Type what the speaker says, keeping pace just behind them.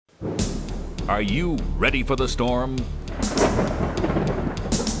Are you ready for the storm?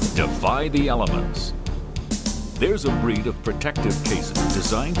 Defy the elements. There's a breed of protective cases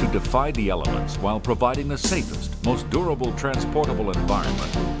designed to defy the elements while providing the safest, most durable transportable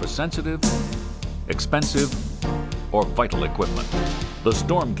environment for sensitive, expensive, or vital equipment. The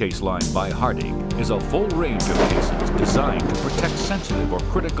Storm Case line by Hardigg is a full range of cases designed to protect sensitive or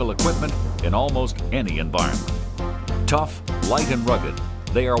critical equipment in almost any environment. Tough, light and rugged,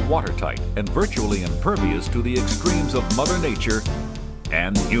 they are watertight and virtually impervious to the extremes of Mother Nature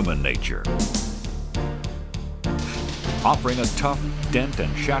and human nature. Offering a tough, dent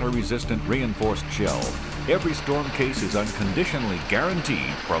and shatter-resistant reinforced shell, every Storm Case is unconditionally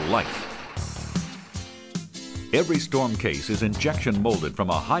guaranteed for life. Every Storm Case is injection molded from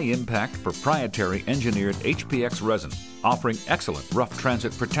a high-impact, proprietary engineered HPX resin, offering excellent rough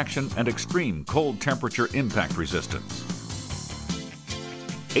transit protection and extreme cold temperature impact resistance.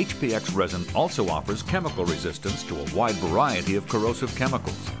 HPX resin also offers chemical resistance to a wide variety of corrosive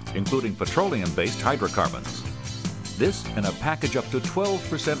chemicals, including petroleum-based hydrocarbons. This in a package up to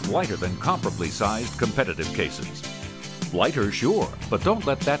 12% lighter than comparably sized competitive cases. Lighter, sure, but don't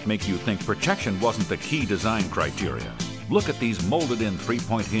let that make you think protection wasn't the key design criteria. Look at these molded-in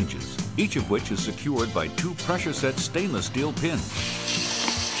three-point hinges, each of which is secured by two pressure-set stainless steel pins.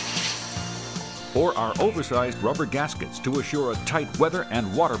 Or our oversized rubber gaskets to assure a tight weather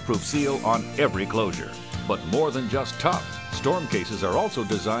and waterproof seal on every closure. But more than just tough, Storm Cases are also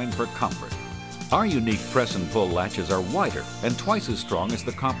designed for comfort. Our unique press and pull latches are wider and twice as strong as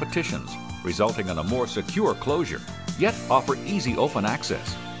the competition's, resulting in a more secure closure, yet offer easy open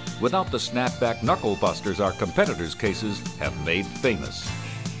access, without the snapback knuckle busters our competitors' cases have made famous.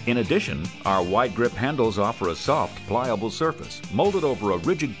 In addition, our wide grip handles offer a soft, pliable surface molded over a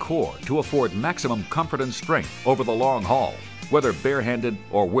rigid core to afford maximum comfort and strength over the long haul, whether barehanded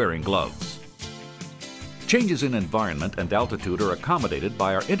or wearing gloves. Changes in environment and altitude are accommodated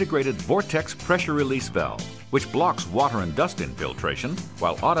by our integrated vortex pressure release valve, which blocks water and dust infiltration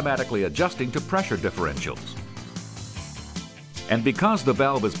while automatically adjusting to pressure differentials. And because the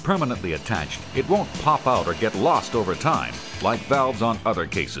valve is permanently attached, it won't pop out or get lost over time, like valves on other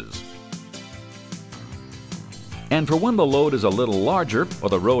cases. And for when the load is a little larger or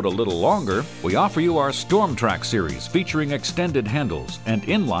the road a little longer, we offer you our Storm Track series featuring extended handles and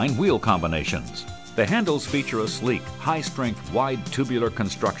inline wheel combinations. The handles feature a sleek, high-strength, wide tubular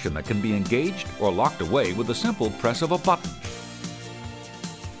construction that can be engaged or locked away with the simple press of a button.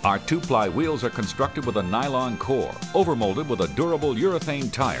 Our two-ply wheels are constructed with a nylon core, overmolded with a durable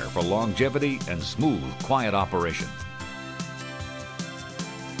urethane tire for longevity and smooth, quiet operation.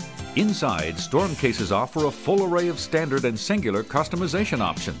 Inside, Storm Cases offer a full array of standard and singular customization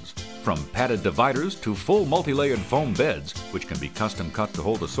options, from padded dividers to full multi-layered foam beds, which can be custom cut to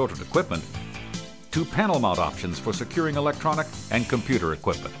hold assorted equipment, to panel mount options for securing electronic and computer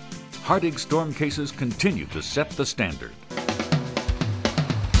equipment. Hardigg Storm Cases continue to set the standard.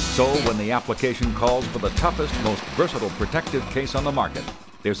 So when the application calls for the toughest, most versatile protective case on the market,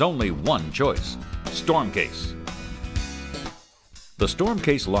 there's only one choice: Storm Case. The Storm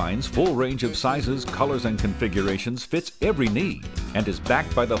Case line's full range of sizes, colors, and configurations fits every need and is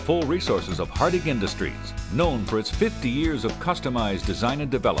backed by the full resources of Hardigg Industries, known for its 50 years of customized design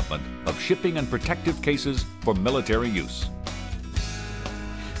and development of shipping and protective cases for military use.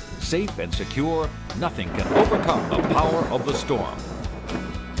 Safe and secure, nothing can overcome the power of the storm.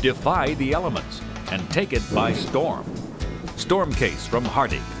 Defy the elements and take it by storm. Storm Case from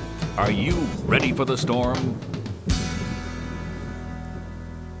Hardigg. Are you ready for the storm?